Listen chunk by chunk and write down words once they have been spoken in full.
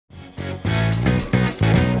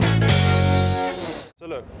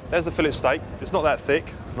look, there's the fillet steak. It's not that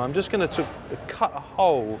thick. And I'm just going to cut a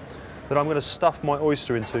hole that I'm going to stuff my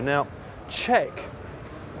oyster into. Now, check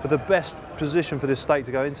for the best position for this steak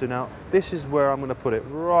to go into. Now, this is where I'm going to put it,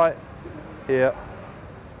 right here.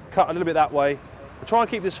 Cut a little bit that way. I try and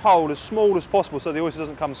keep this hole as small as possible so the oyster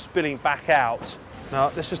doesn't come spilling back out.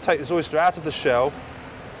 Now, let's just take this oyster out of the shell,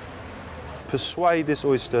 persuade this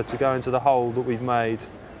oyster to go into the hole that we've made,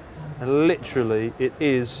 and literally it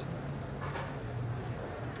is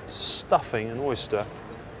stuffing an oyster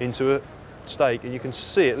into a steak, and you can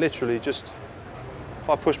see it literally just, if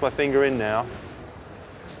I push my finger in now,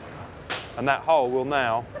 and that hole will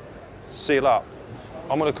now seal up.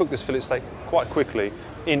 I'm going to cook this fillet steak quite quickly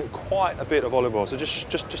in quite a bit of olive oil, so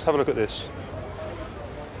just have a look at this.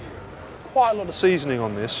 Quite a lot of seasoning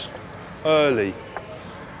on this early.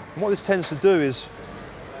 And what this tends to do is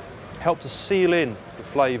help to seal in the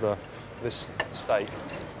flavour of this steak.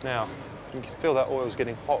 Now, you can feel that oil's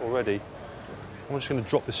getting hot already. I'm just going to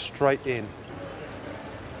drop this straight in.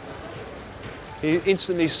 You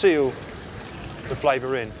instantly seal the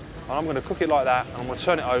flavour in. And I'm going to cook it like that, and I'm going to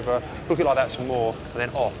turn it over, cook it like that some more, and then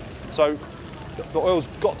off. So the oil's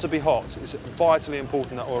got to be hot. It's vitally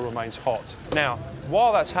important that oil remains hot. Now,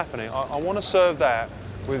 while that's happening, I want to serve that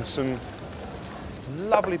with some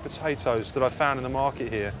lovely potatoes that I found in the market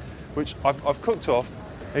here, which I've cooked off.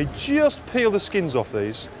 I just peel the skins off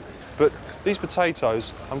these, but these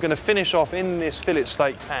potatoes I'm going to finish off in this fillet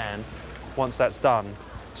steak pan once that's done.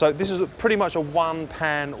 So this is pretty much a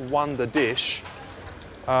one-pan wonder dish,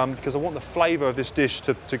 because I want the flavour of this dish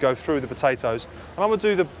to go through the potatoes. And I'm going to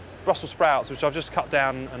do the Brussels sprouts, which I've just cut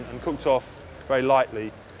down and cooked off very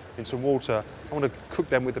lightly in some water. I want to cook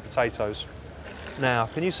them with the potatoes. Now,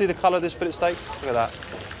 can you see the colour of this fillet steak? Look at that.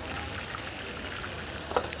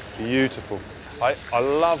 Beautiful. I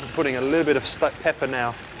love putting a little bit of pepper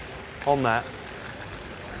now on that.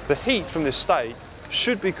 The heat from this steak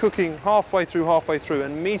should be cooking halfway through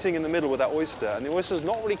and meeting in the middle with that oyster. And the oyster's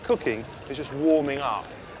not really cooking, it's just warming up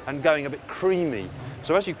and going a bit creamy.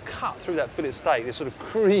 So as you cut through that fillet steak, this sort of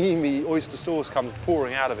creamy oyster sauce comes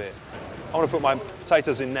pouring out of it. I want to put my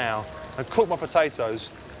potatoes in now and cook my potatoes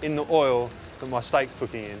in the oil that my steak's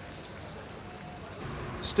cooking in.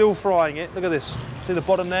 Still frying it, look at this. See the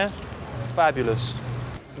bottom there? Fabulous.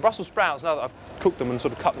 The Brussels sprouts, now that I've cooked them and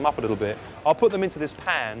sort of cut them up a little bit, I'll put them into this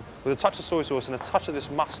pan with a touch of soy sauce and a touch of this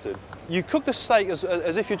mustard. You cook the steak as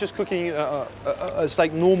if you're just cooking a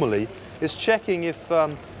steak normally. It's checking if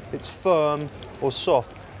it's firm or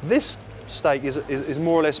soft. This steak is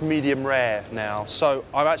more or less medium rare now, so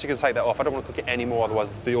I'm actually going to take that off. I don't want to cook it anymore, otherwise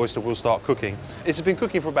the oyster will start cooking. It's been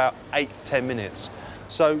cooking for about 8 to 10 minutes.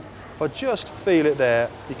 So if I just feel it there,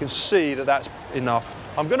 you can see that that's enough.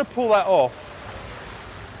 I'm going to pull that off,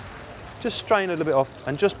 just strain a little bit off,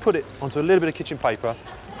 and just put it onto a little bit of kitchen paper,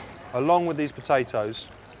 along with these potatoes.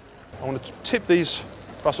 I want to tip these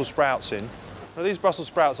Brussels sprouts in. Now these Brussels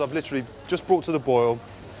sprouts I've literally just brought to the boil,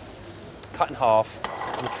 cut in half,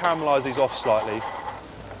 and caramelise these off slightly.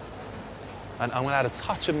 And I'm going to add a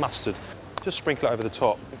touch of mustard, just sprinkle it over the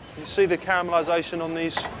top. You see the caramelisation on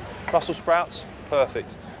these Brussels sprouts?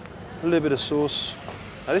 Perfect. A little bit of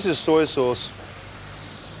sauce. Now this is soy sauce.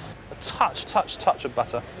 A touch of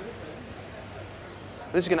butter.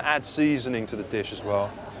 This is going to add seasoning to the dish as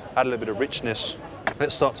well. Add a little bit of richness.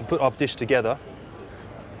 Let's start to put our dish together.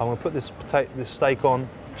 I'm going to put this steak on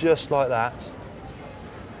just like that.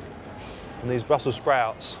 And these Brussels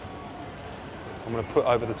sprouts I'm going to put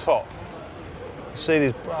over the top. You see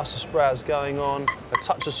these Brussels sprouts going on, a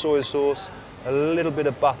touch of soy sauce, a little bit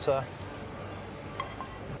of butter,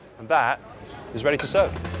 and that is ready to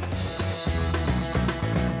serve.